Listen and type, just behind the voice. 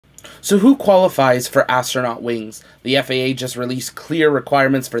So who qualifies for astronaut wings? The FAA just released clear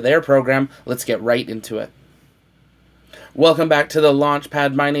requirements for their program. Let's get right into it. Welcome back to the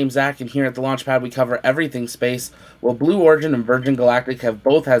Launchpad. My name's Zach, and here at the Launchpad we cover everything space. Well, Blue Origin and Virgin Galactic have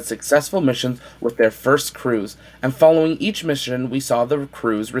both had successful missions with their first crews, and following each mission we saw the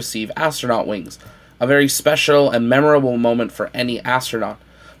crews receive astronaut wings. A very special and memorable moment for any astronaut.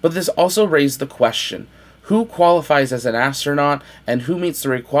 But this also raised the question, who qualifies as an astronaut and who meets the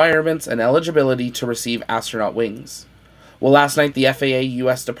requirements and eligibility to receive astronaut wings? Well, last night the FAA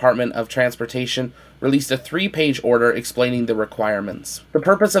U.S. Department of Transportation released a 3-page order explaining the requirements. The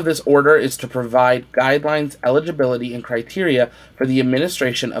purpose of this order is to provide guidelines, eligibility, and criteria for the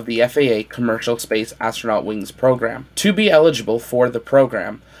administration of the FAA Commercial Space Astronaut Wings program. To be eligible for the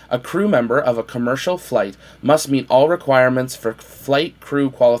program, a crew member of a commercial flight must meet all requirements for flight crew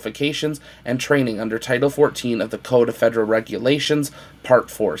qualifications and training under Title 14 of the Code of Federal Regulations,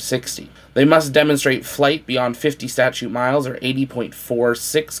 Part 460. They must demonstrate flight beyond 50 statute miles or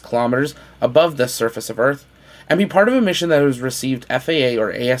 80.46 kilometers above the surface of Earth, and be part of a mission that has received FAA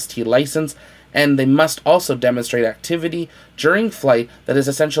or AST license, and they must also demonstrate activity during flight that is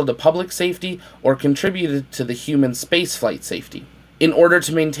essential to public safety or contributed to the human spaceflight safety. In order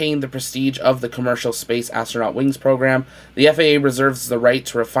to maintain the prestige of the Commercial Space Astronaut Wings program, the FAA reserves the right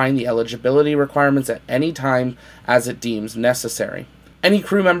to refine the eligibility requirements at any time as it deems necessary. Any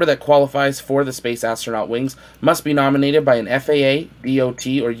crew member that qualifies for the Space Astronaut Wings must be nominated by an FAA, DOT,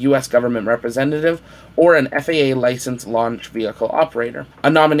 or U.S. government representative, or an FAA licensed launch vehicle operator.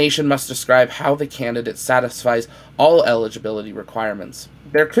 A nomination must describe how the candidate satisfies all eligibility requirements.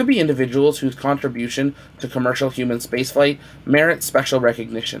 There could be individuals whose contribution to commercial human spaceflight merits special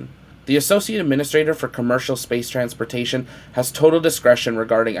recognition. The Associate Administrator for Commercial Space Transportation has total discretion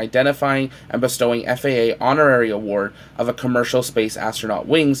regarding identifying and bestowing FAA honorary award of a Commercial Space Astronaut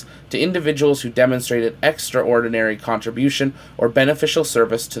Wings to individuals who demonstrated extraordinary contribution or beneficial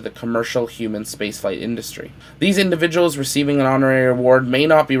service to the commercial human spaceflight industry. These individuals receiving an honorary award may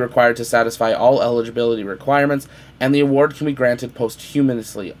not be required to satisfy all eligibility requirements, and the award can be granted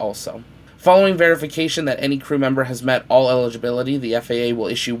posthumously also. Following verification that any crew member has met all eligibility, the FAA will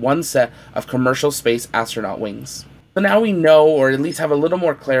issue one set of Commercial Space Astronaut Wings. So now we know, or at least have a little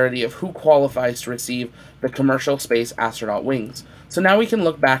more clarity of who qualifies to receive the Commercial Space Astronaut Wings. So now we can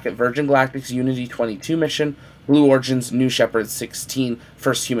look back at Virgin Galactic's Unity 22 mission, Blue Origin's New Shepard 16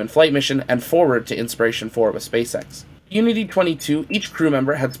 first human flight mission, and forward to Inspiration 4 with SpaceX. Unity 22, each crew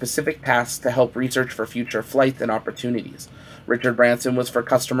member had specific tasks to help research for future flights and opportunities. Richard Branson was for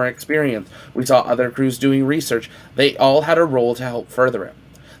customer experience. We saw other crews doing research. They all had a role to help further it.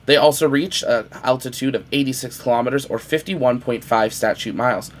 They also reached an altitude of 86 kilometers or 51.5 statute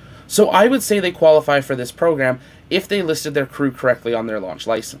miles. So I would say they qualify for this program if they listed their crew correctly on their launch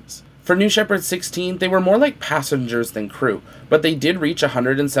license. For New Shepard 16, they were more like passengers than crew, but they did reach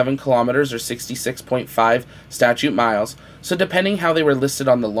 107 kilometers or 66.5 statute miles, so depending how they were listed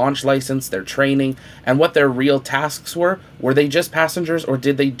on the launch license, their training, and what their real tasks were they just passengers or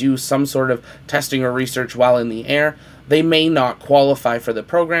did they do some sort of testing or research while in the air? They may not qualify for the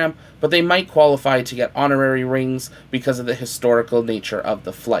program, but they might qualify to get honorary rings because of the historical nature of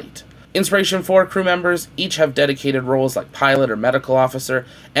the flight. Inspiration 4 crew members each have dedicated roles like pilot or medical officer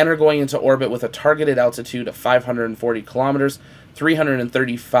and are going into orbit with a targeted altitude of 540 kilometers,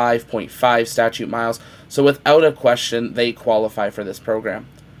 335.5 statute miles, so without a question, they qualify for this program.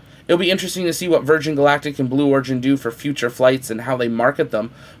 It'll be interesting to see what Virgin Galactic and Blue Origin do for future flights and how they market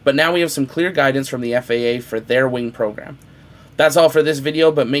them, but now we have some clear guidance from the FAA for their wing program. That's all for this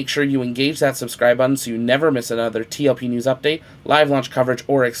video, but make sure you engage that subscribe button so you never miss another TLP news update, live launch coverage,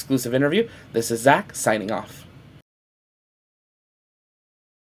 or exclusive interview. This is Zach, signing off.